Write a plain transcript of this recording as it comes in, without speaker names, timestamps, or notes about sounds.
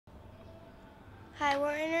Hi,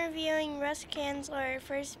 we're interviewing Russ Canzler,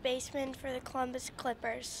 first baseman for the Columbus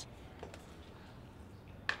Clippers.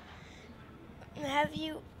 Have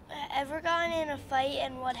you ever gotten in a fight,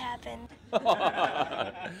 and what happened?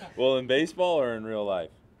 Well, in baseball or in real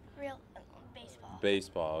life? Real baseball.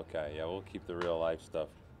 Baseball, okay. Yeah, we'll keep the real life stuff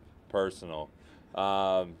personal.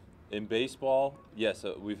 In baseball, yes,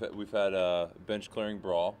 we've had a bench clearing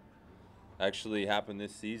brawl. Actually happened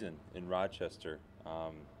this season in Rochester,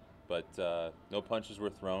 but no punches were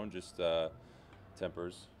thrown, just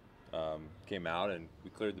tempers came out, and we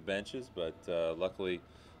cleared the benches. But luckily,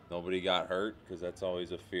 nobody got hurt because that's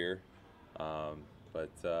always a fear. Yeah,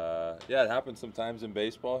 it happens sometimes in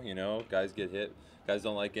baseball. You know, guys get hit. Guys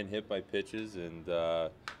don't like getting hit by pitches, and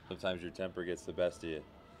sometimes your temper gets the best of you.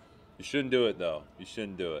 You shouldn't do it, though. You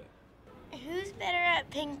shouldn't do it. Who's better at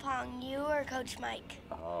ping pong, you or Coach Mike?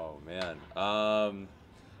 Oh man,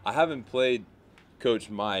 I haven't played Coach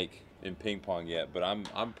Mike in ping pong yet, but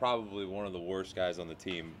I'm probably one of the worst guys on the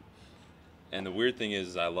team. And the weird thing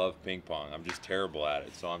is I love ping pong. I'm just terrible at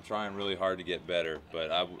it, so I'm trying really hard to get better. But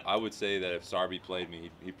I would say that if Sarby played me,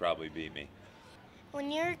 he'd probably beat me. When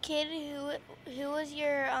you were a kid, who was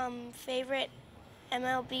your favorite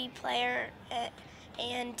MLB player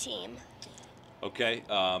and team? Okay,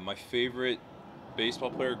 my favorite baseball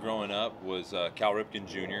player growing up was Cal Ripken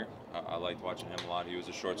Jr. I liked watching him a lot. He was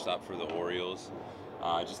a shortstop for the Orioles.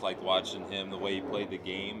 I just liked watching him, the way he played the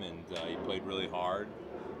game, and he played really hard.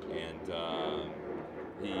 And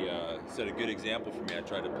he set a good example for me. I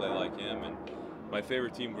tried to play like him, and my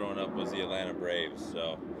favorite team growing up was the Atlanta Braves.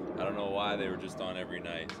 So I don't know why, they were just on every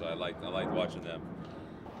night. So I liked watching them.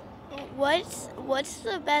 What's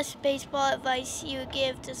the best baseball advice you would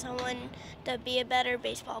give to someone to be a better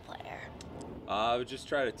baseball player? I would just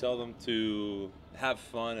try to tell them to have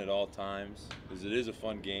fun at all times, because it is a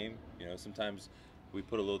fun game. You know, sometimes we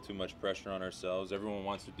put a little too much pressure on ourselves. Everyone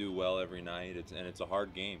wants to do well every night, and it's a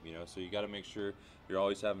hard game, you know, so you got to make sure you're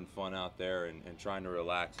always having fun out there, and trying to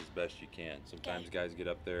relax as best you can. Sometimes guys get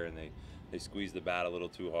up there and they squeeze the bat a little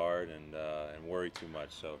too hard, and worry too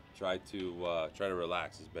much, so try to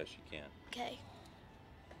relax as best you can. Okay.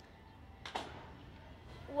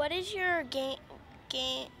 What is your game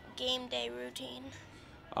day routine?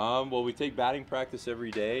 Well, we take batting practice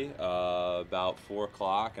every day, about 4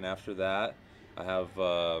 o'clock, and after that, I have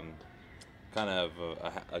kind of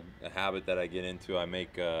a habit that I get into. I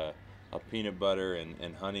make a peanut butter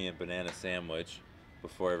and honey and banana sandwich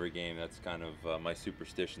before every game. That's kind of my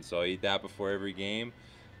superstition. So I eat that before every game.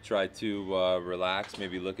 Try to relax,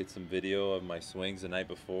 maybe look at some video of my swings the night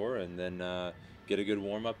before, and then get a good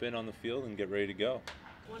warm-up in on the field and get ready to go.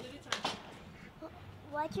 One at a time.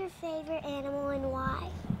 What's your favorite animal and why?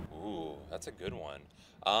 Ooh, that's a good one.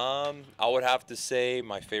 I would have to say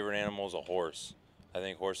my favorite animal is a horse. I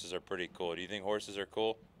think horses are pretty cool. Do you think horses are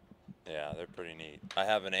cool? Yeah, they're pretty neat. I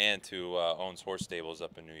have an aunt who owns horse stables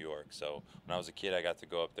up in New York, so when I was a kid I got to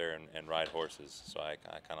go up there and ride horses, so I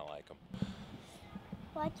kind of like them.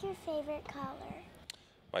 What's your favorite color?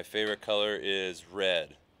 My favorite color is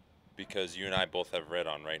red, because you and I both have red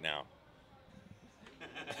on right now.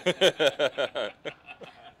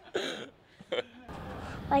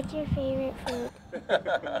 What's your favorite food?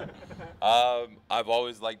 I've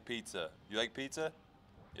always liked pizza. You like pizza?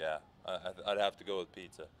 Yeah, I'd have to go with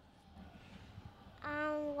pizza.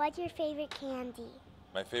 What's your favorite candy?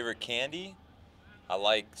 My favorite candy? I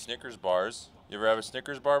like Snickers bars. You ever have a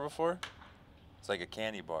Snickers bar before? It's like a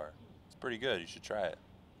candy bar. It's pretty good. You should try it.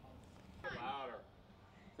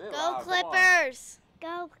 Louder. Go Clippers!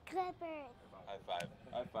 Go Clippers! High five.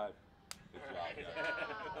 High five. Good job, guys.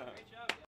 Great job.